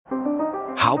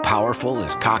How powerful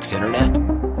is Cox Internet?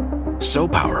 So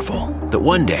powerful that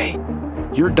one day,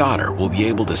 your daughter will be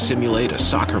able to simulate a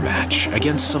soccer match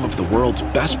against some of the world's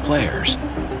best players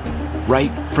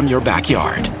right from your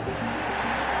backyard.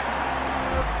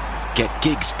 Get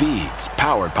gig speeds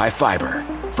powered by fiber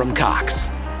from Cox.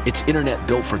 It's internet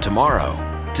built for tomorrow,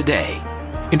 today.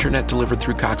 Internet delivered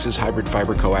through Cox's hybrid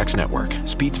fiber coax network.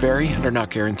 Speeds vary and are not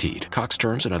guaranteed. Cox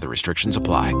terms and other restrictions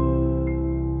apply.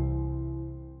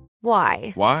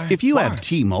 Why? If you have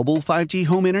T-Mobile 5G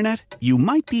home internet, you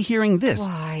might be hearing this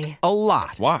Why? a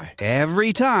lot. Why?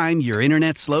 Every time your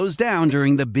internet slows down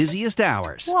during the busiest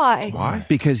hours. Why?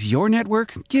 Because your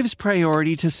network gives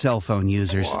priority to cell phone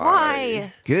users.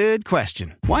 Why? Good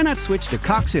question. Why not switch to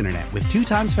Cox Internet with 2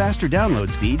 times faster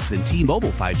download speeds than T-Mobile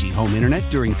 5G home internet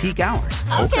during peak hours?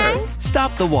 Okay.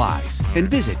 Stop the whys and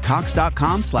visit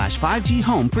cox.com/5G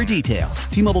home for details.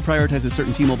 T-Mobile prioritizes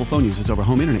certain T-Mobile phone users over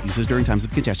home internet users during times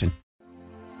of congestion.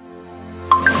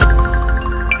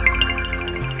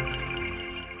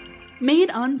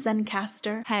 Made on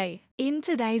Zencaster. Hey, in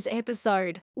today's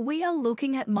episode, we are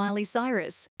looking at Miley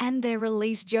Cyrus and their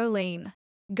release Jolene.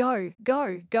 Go,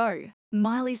 go, go.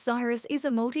 Miley Cyrus is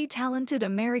a multi-talented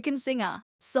American singer,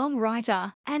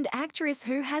 songwriter, and actress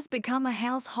who has become a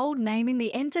household name in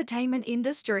the entertainment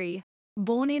industry.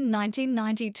 Born in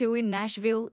 1992 in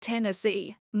Nashville,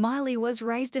 Tennessee, Miley was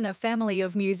raised in a family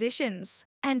of musicians,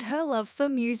 and her love for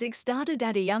music started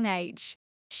at a young age.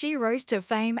 She rose to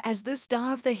fame as the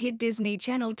star of the hit Disney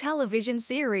Channel television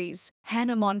series,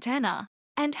 Hannah Montana,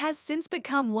 and has since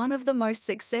become one of the most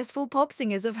successful pop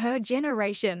singers of her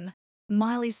generation.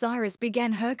 Miley Cyrus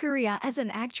began her career as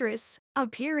an actress,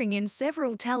 appearing in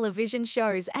several television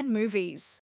shows and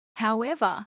movies.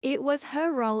 However, it was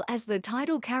her role as the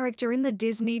title character in the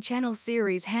Disney Channel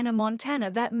series Hannah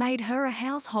Montana that made her a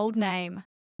household name.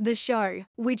 The show,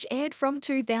 which aired from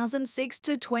 2006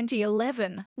 to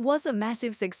 2011, was a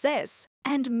massive success,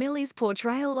 and Miley's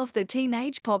portrayal of the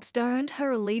teenage pop star earned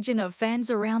her a legion of fans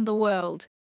around the world.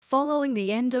 Following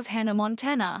the end of Hannah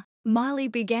Montana, Miley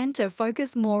began to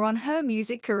focus more on her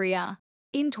music career.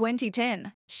 In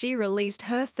 2010, she released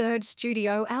her third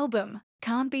studio album,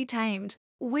 Can't Be Tamed,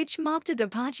 which marked a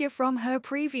departure from her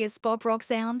previous pop rock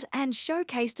sound and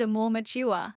showcased a more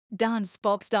mature, dance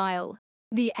pop style.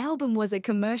 The album was a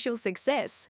commercial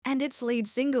success, and its lead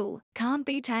single, Can't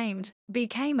Be Tamed,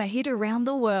 became a hit around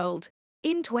the world.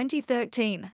 In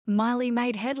 2013, Miley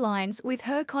made headlines with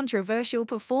her controversial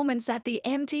performance at the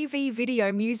MTV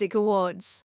Video Music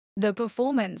Awards. The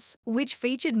performance, which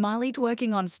featured Miley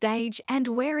twerking on stage and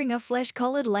wearing a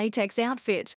flesh-colored latex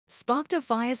outfit, sparked a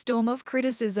firestorm of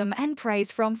criticism and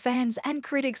praise from fans and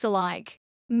critics alike.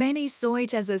 Many saw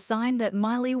it as a sign that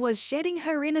Miley was shedding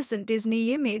her innocent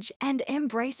Disney image and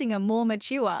embracing a more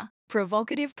mature,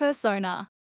 provocative persona.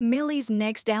 Miley's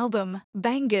next album,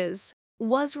 Bangers,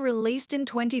 was released in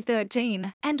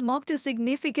 2013 and marked a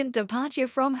significant departure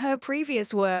from her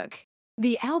previous work.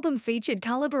 The album featured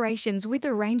collaborations with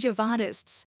a range of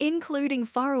artists, including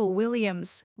Pharrell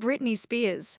Williams, Britney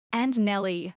Spears, and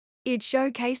Nelly. It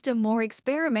showcased a more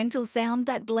experimental sound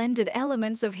that blended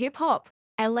elements of hip-hop,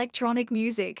 electronic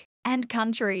music, and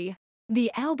country.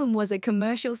 The album was a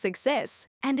commercial success,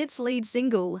 and its lead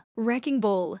single, Wrecking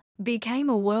Ball, became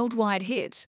a worldwide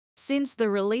hit. Since the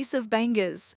release of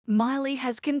Bangers, Miley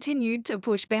has continued to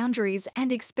push boundaries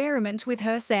and experiment with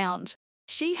her sound.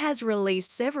 She has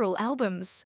released several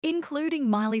albums, including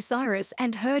Miley Cyrus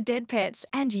and Her Dead Pets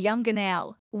and Younger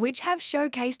Now, which have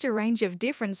showcased a range of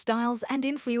different styles and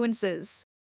influences.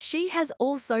 She has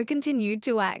also continued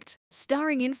to act,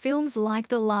 starring in films like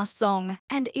The Last Song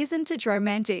and Isn't It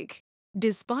Romantic.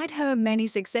 Despite her many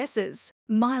successes,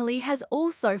 Miley has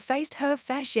also faced her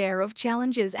fair share of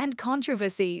challenges and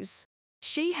controversies.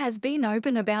 She has been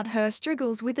open about her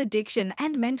struggles with addiction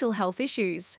and mental health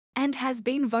issues, and has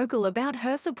been vocal about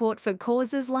her support for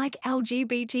causes like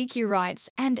LGBTQ rights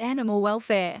and animal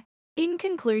welfare. In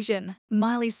conclusion,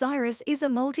 Miley Cyrus is a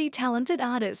multi-talented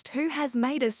artist who has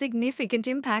made a significant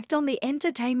impact on the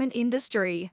entertainment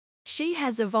industry. She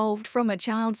has evolved from a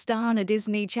child star on a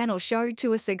Disney Channel show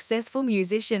to a successful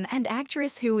musician and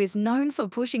actress who is known for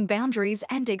pushing boundaries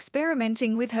and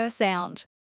experimenting with her sound.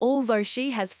 Although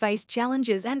she has faced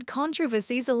challenges and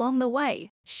controversies along the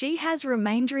way, she has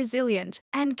remained resilient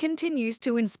and continues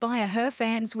to inspire her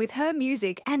fans with her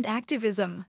music and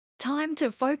activism. Time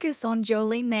to focus on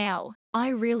Jolene now. I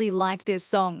really like this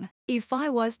song. If I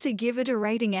was to give it a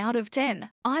rating out of 10,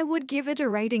 I would give it a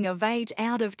rating of 8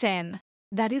 out of 10.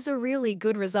 That is a really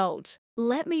good result.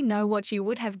 Let me know what you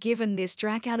would have given this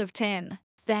track out of 10.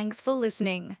 Thanks for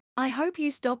listening. I hope you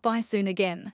stop by soon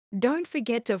again. Don't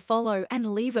forget to follow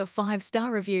and leave a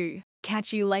 5-star review.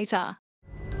 Catch you later.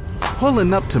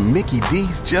 Pulling up to Mickey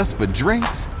D's just for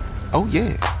drinks? Oh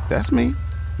yeah, that's me.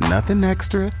 Nothing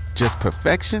extra, just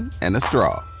perfection and a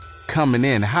straw. Coming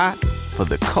in hot for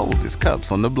the coldest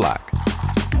cups on the block.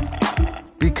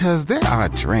 Because there are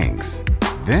drinks.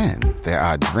 Then there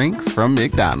are drinks from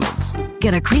McDonald's.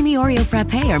 Get a creamy Oreo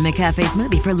frappe or McCafe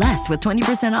smoothie for less with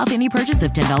 20% off any purchase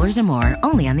of $10 or more.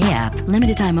 Only on the app.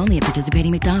 Limited time only at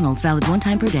participating McDonald's. Valid one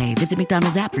time per day. Visit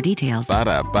McDonald's app for details.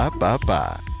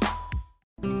 Ba-da-ba-ba-ba.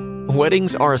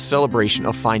 Weddings are a celebration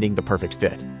of finding the perfect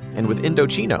fit. And with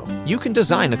Indochino, you can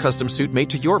design a custom suit made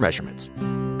to your measurements.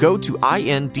 Go to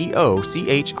INDOCHINO.com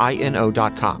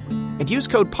and use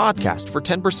code PODCAST for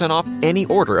 10% off any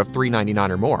order of $3.99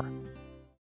 or more.